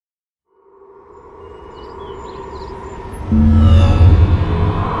Thank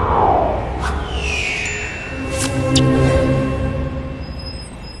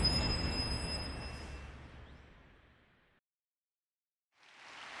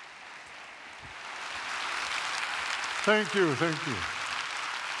you, thank you.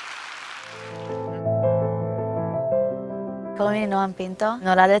 קוראים לי נועם פינטו,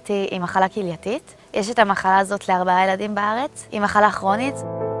 נולדתי עם מחלה כלייתית. יש את המחלה הזאת ל4 ילדים בארץ, היא מחלה כרונית.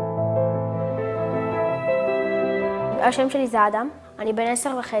 השם שלי זה אדם, אני בן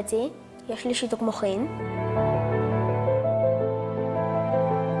 10.5, יש לי שיתוק מוחין.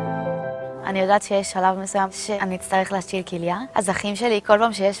 אני יודעת שיש שלב מסוים שאני אצטרך להשתיל כליה, אז אחים שלי, כל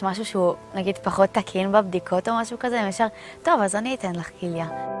פעם שיש משהו שהוא נגיד פחות תקין בבדיקות או משהו כזה, הם ישר, טוב, אז אני אתן לך כליה.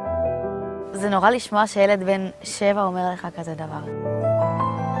 זה נורא לשמוע שילד בן 7 אומר לך כזה דבר.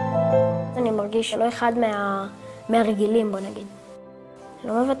 אני מרגיש שלא אחד מהרגילים, בוא נגיד.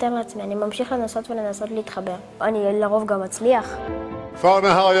 לא מוותר לעצמי, אני ממשיך לנסות ולנסות להתחבר. אני לרוב גם מצליח. כפר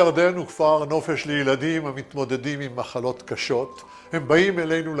נהר הירדן הוא כפר נופש לילדים המתמודדים עם מחלות קשות. הם באים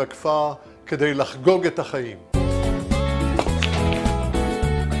אלינו לכפר כדי לחגוג את החיים.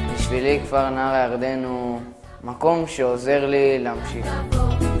 בשבילי כפר נהר הירדן הוא מקום שעוזר לי להמשיך.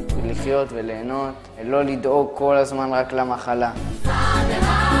 לחיות וליהנות, לא לדאוג כל הזמן רק למחלה.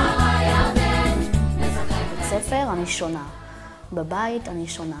 בספר אני שונה, בבית אני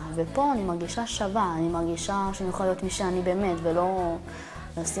שונה, ופה אני מרגישה שווה, אני מרגישה שאני יכולה להיות מי שאני באמת, ולא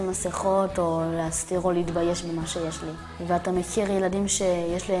לשים מסכות או להסתיר או להתבייש במה שיש לי. ואתה מכיר ילדים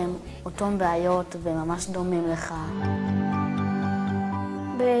שיש להם אותם בעיות וממש דומים לך.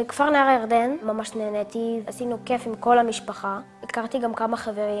 בכפר נהר הירדן ממש נהניתי, עשינו כיף עם כל המשפחה, הכרתי גם כמה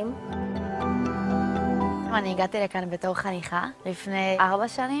חברים. אני הגעתי לכאן בתור חניכה. לפני 4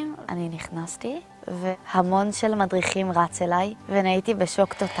 שנים אני נכנסתי, והמון של מדריכים רץ אליי, ונהייתי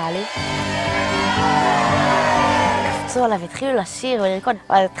בשוק טוטלי. קפצו עליו, התחילו לשיר ולרקוד,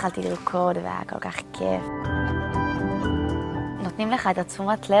 ואז התחלתי לרקוד והיה כל כך כיף. נותנים לך את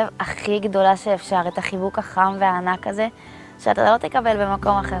התשומת לב הכי גדולה שאפשר, את החיבוק החם והענק הזה, שאתה לא תקבל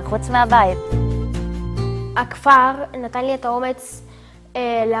במקום אחר, חוץ מהבית. הכפר נתן לי את האומץ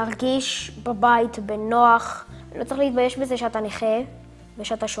להרגיש בבית, בנוח. לא צריך להתבייש בזה שאתה נכה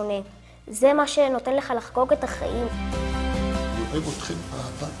ושאתה שונה. זה מה שנותן לך לחגוג את החיים. אני אוהב אתכם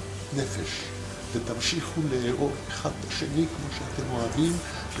אהבת נפש, ותמשיכו לאהוב אחד את השני כמו שאתם אוהבים,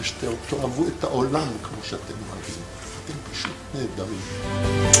 ושתאהבו את העולם כמו שאתם אוהבים. אתם פשוט נהדרים.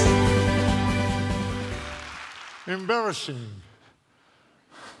 Embarrassing.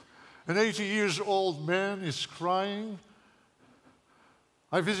 An 80-year-old man is crying.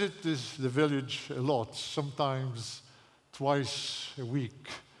 I visit the village a lot, sometimes twice a week.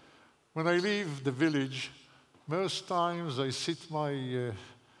 When I leave the village, most times I sit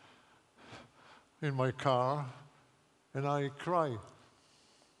in my car and I cry.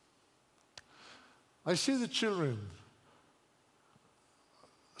 I see the children,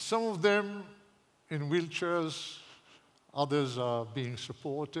 some of them in wheelchairs, others are being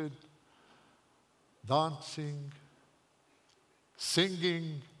supported, dancing, singing,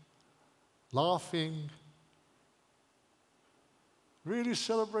 laughing, really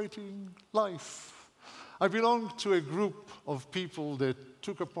celebrating life. I belong to a group of people that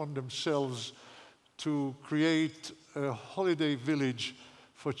took upon themselves to create a holiday village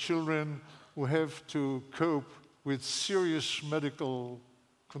for children who have to cope with serious medical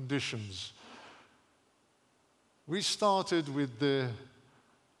conditions. We started with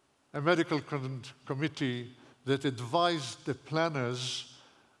a medical committee that advised the planners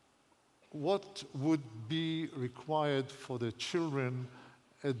what would be required for the children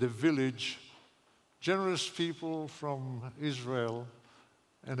at the village. Generous people from Israel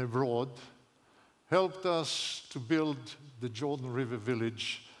and abroad helped us to build the Jordan River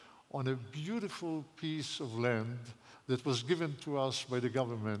Village on a beautiful piece of land that was given to us by the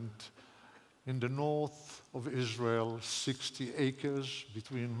government in the north of Israel, 60 acres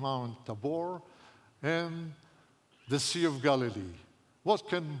between Mount Tabor and the Sea of Galilee. What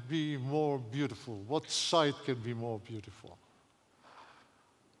can be more beautiful? What site can be more beautiful?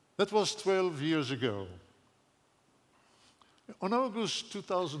 That was 12 years ago. On August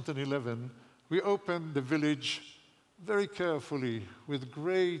 2011, we opened the village very carefully with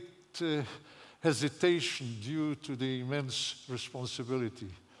great hesitation due to the immense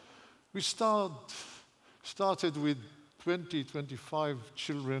responsibility. We started with 25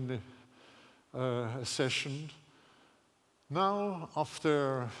 children a session. Now,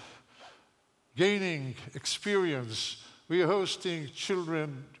 after gaining experience, we are hosting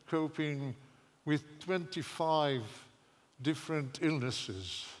children coping with 25 different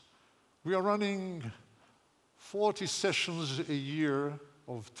illnesses. We are running 40 sessions a year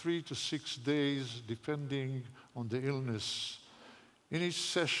of 3 to 6 days, depending on the illness. In each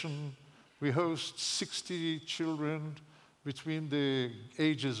session, we host 60 children between the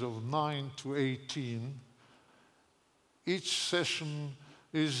ages of 9 to 18. Each session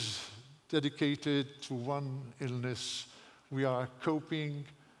is dedicated to one illness. We are coping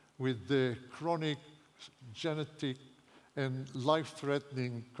with the chronic, genetic, and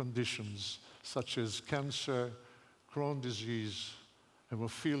life-threatening conditions such as cancer, Crohn's disease,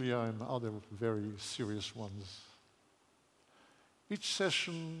 hemophilia, and other very serious ones. Each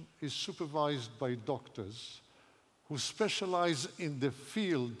session is supervised by doctors who specialize in the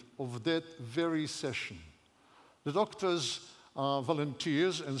field of that very session. The doctors are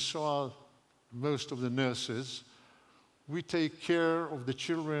volunteers, and so are most of the nurses. We take care of the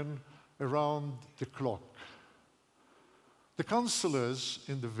children around the clock. The counselors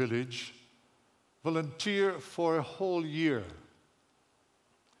in the village volunteer for a whole year.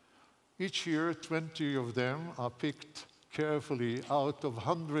 Each year, 20 of them are picked carefully out of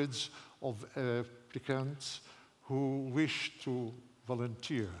hundreds of applicants who wish to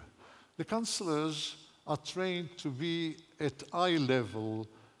volunteer. The counselors are trained to be at eye level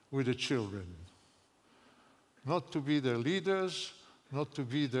with the children, not to be their leaders, not to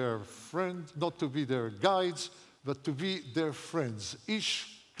be their friends, not to be their guides, but to be their friends.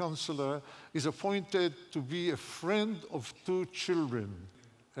 Each counselor is appointed to be a friend of 2 children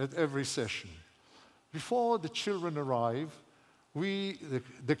at every session. Before the children arrive,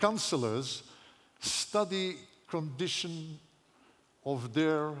 the counselors, study condition of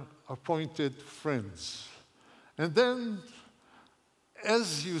their appointed friends. And then,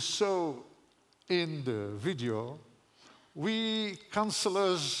 as you saw in the video, the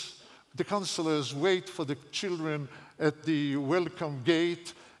counselors wait for the children at the welcome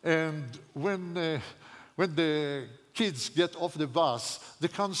gate, and when the kids get off the bus, the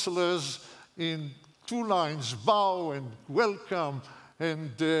counselors in 2 lines bow and welcome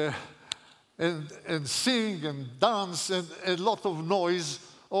and sing and dance and a lot of noise.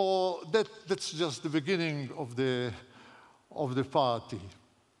 Or that's just the beginning of the party.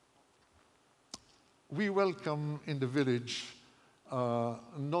 We welcome in the village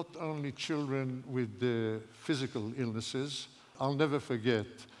not only children with physical illnesses. I'll never forget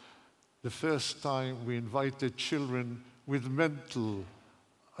the first time we invited children with mental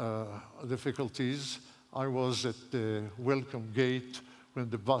difficulties. I was at the welcome gate when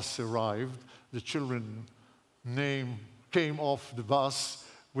the bus arrived. The children came off the bus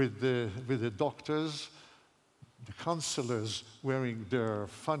with the doctors, the counselors wearing their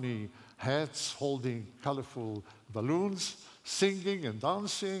funny hats, holding colorful balloons, singing and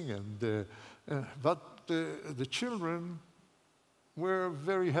dancing, but the children were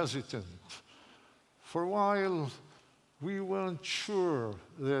very hesitant. For a while, we weren't sure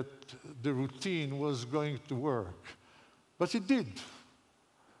that the routine was going to work, but it did.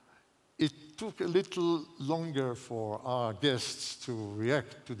 It took a little longer for our guests to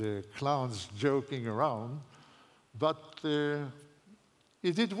react to the clowns joking around, but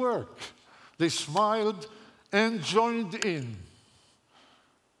it did work. They smiled and joined in.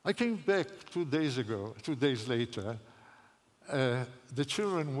 I came back 2 days later. The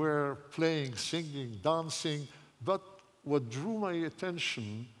children were playing, singing, dancing, but what drew my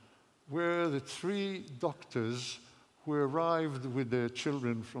attention were the 3 doctors who arrived with their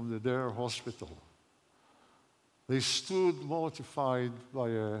children from their hospital. They stood mortified by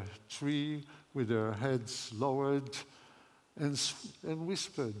a tree with their heads lowered and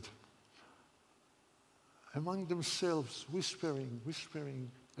whispered among themselves,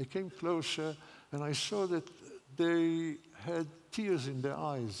 whispering. I came closer and I saw that they had tears in their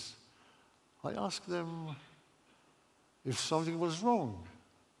eyes. I asked them if something was wrong.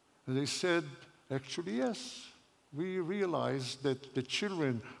 And they said, actually, yes. We realized that the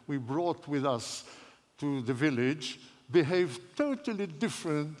children we brought with us to the village behaved totally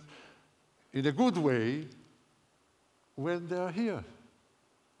different, in a good way, when they're here.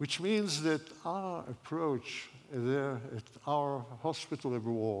 Which means that our approach there at our hospital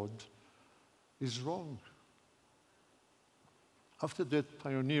abroad is wrong. After that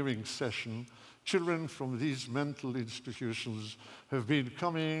pioneering session, children from these mental institutions have been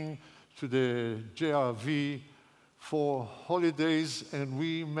coming to the JRV for holidays, and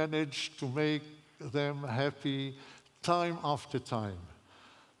we managed to make them happy time after time.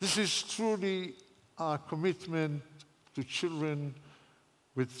 This is truly our commitment to children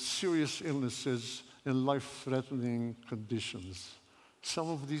with serious illnesses and life-threatening conditions. Some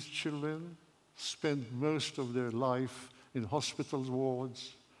of these children spend most of their life in hospital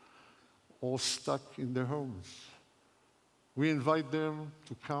wards or stuck in their homes. We invite them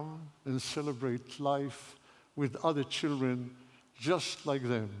to come and celebrate life with other children just like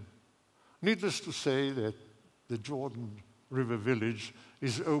them. Needless to say that the Jordan River Village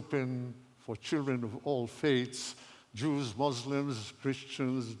is open for children of all faiths, Jews, Muslims,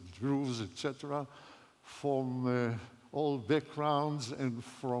 Christians, Druze, etc., from all backgrounds and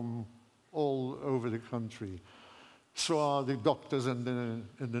from all over the country. So are the doctors and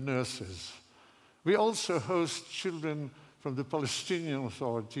the nurses. We also host children from the Palestinian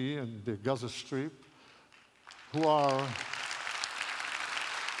Authority and the Gaza Strip who are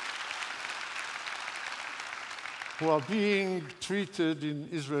being treated in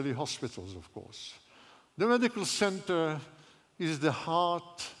Israeli hospitals, of course. The medical center is the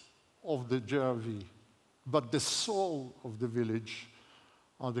heart of the JRV, but the soul of the village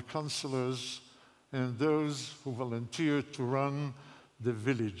are the counselors and those who volunteer to run the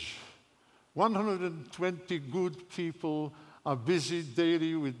village. 120 good people are busy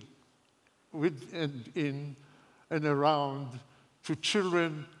daily with and in and around to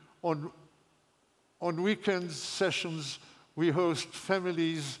children. On weekend sessions, we host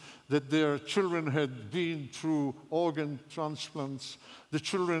families that their children had been through organ transplants. The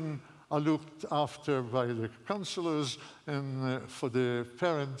children are looked after by the counselors, and for the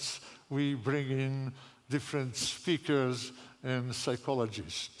parents, we bring in different speakers and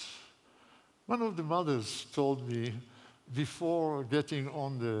psychologists. One of the mothers told me before getting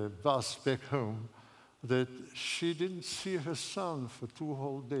on the bus back home that she didn't see her son for 2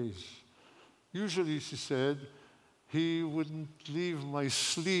 whole days. Usually, she said, he wouldn't leave my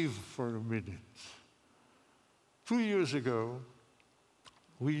sleeve for a minute. 2 years ago,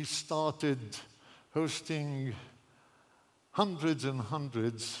 we started hosting hundreds and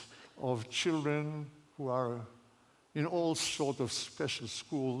hundreds of children who are in all sorts of special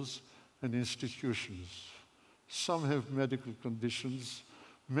schools and institutions. Some have medical conditions.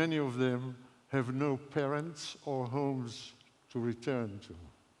 Many of them have no parents or homes to return to.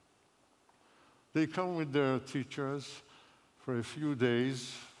 They come with their teachers for a few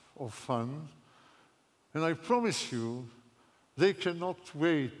days of fun, and I promise you, they cannot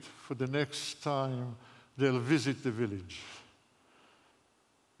wait for the next time they'll visit the village.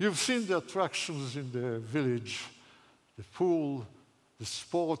 You've seen the attractions in the village, the pool, the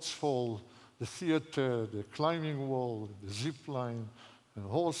sports hall, the theater, the climbing wall, the zip line, and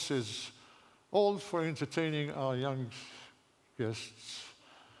horses, all for entertaining our young guests.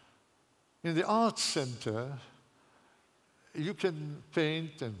 In the arts center, you can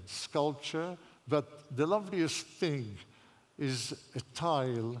paint and sculpture, but the loveliest thing is a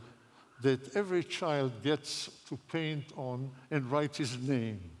tile that every child gets to paint on and write his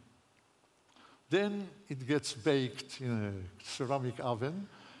name. Then it gets baked in a ceramic oven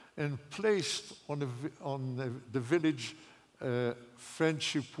and placed on the village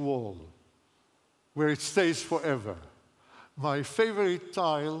friendship wall, where it stays forever. My favorite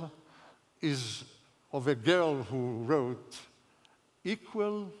tile is of a girl who wrote,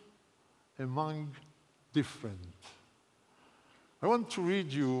 "Equal among different." I want to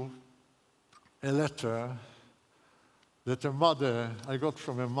read you a letter that I got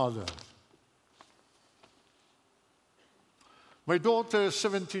from a mother. My daughter,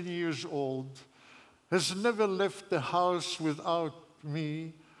 17 years old, has never left the house without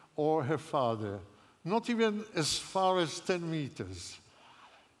me or her father, not even as far as 10 meters.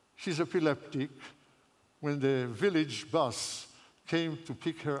 She's epileptic. When the village bus came to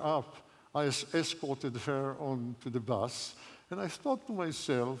pick her up, I escorted her onto the bus, and I thought to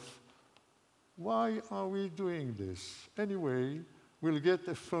myself, why are we doing this? Anyway, we'll get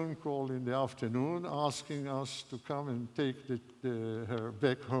a phone call in the afternoon asking us to come and take her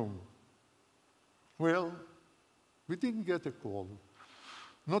back home. Well, we didn't get a call,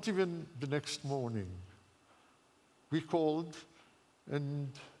 not even the next morning. We called,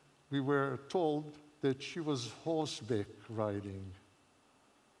 and we were told that she was horseback riding.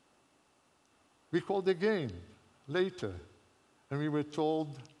 We called again later, and we were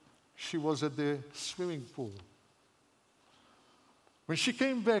told she was at the swimming pool. When she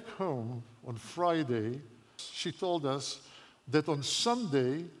came back home on Friday, she told us that on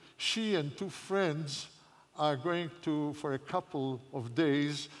Sunday, she and 2 friends are going to, for a couple of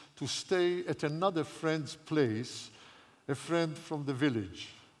days, to stay at another friend's place, a friend from the village.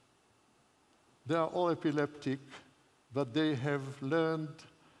 They are all epileptic, but they have learned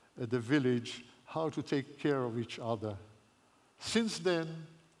at the village how to take care of each other. Since then,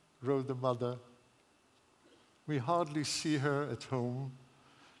 wrote the mother, we hardly see her at home.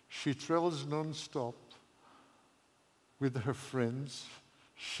 She travels non-stop with her friends.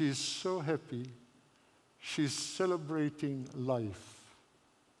 She's so happy. She's celebrating life.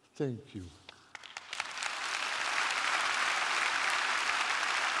 Thank you.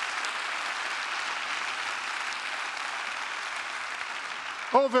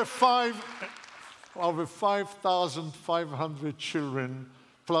 Over 5,500 children,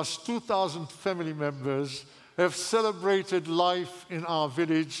 plus 2,000 family members, have celebrated life in our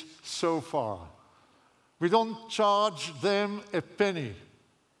village so far. We don't charge them a penny.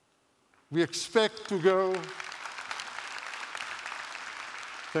 We expect to go,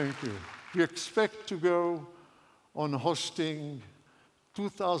 thank you. We expect to go on hosting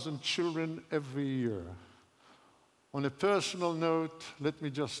 2,000 children every year. On a personal note, let me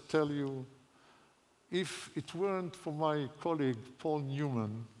just tell you, if it weren't for my colleague Paul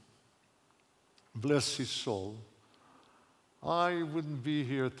Newman, bless his soul, I wouldn't be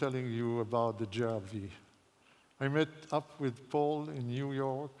here telling you about the JAV. I met up with Paul in New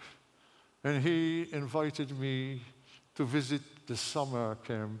York, and he invited me to visit the summer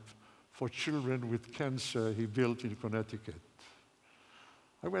camp for children with cancer he built in Connecticut.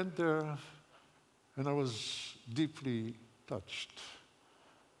 I went there, and I was deeply touched.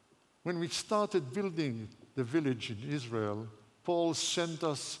 When we started building the village in Israel, Paul sent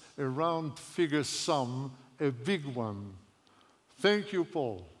us a round figure sum, a big one. Thank you,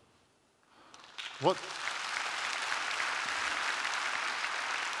 Paul. What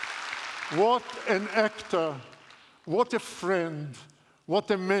an actor, what a friend,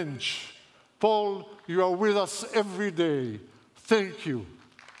 what a mensch. Paul, you are with us every day. Thank you.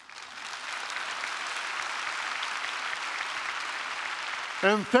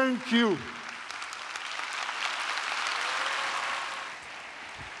 And thank you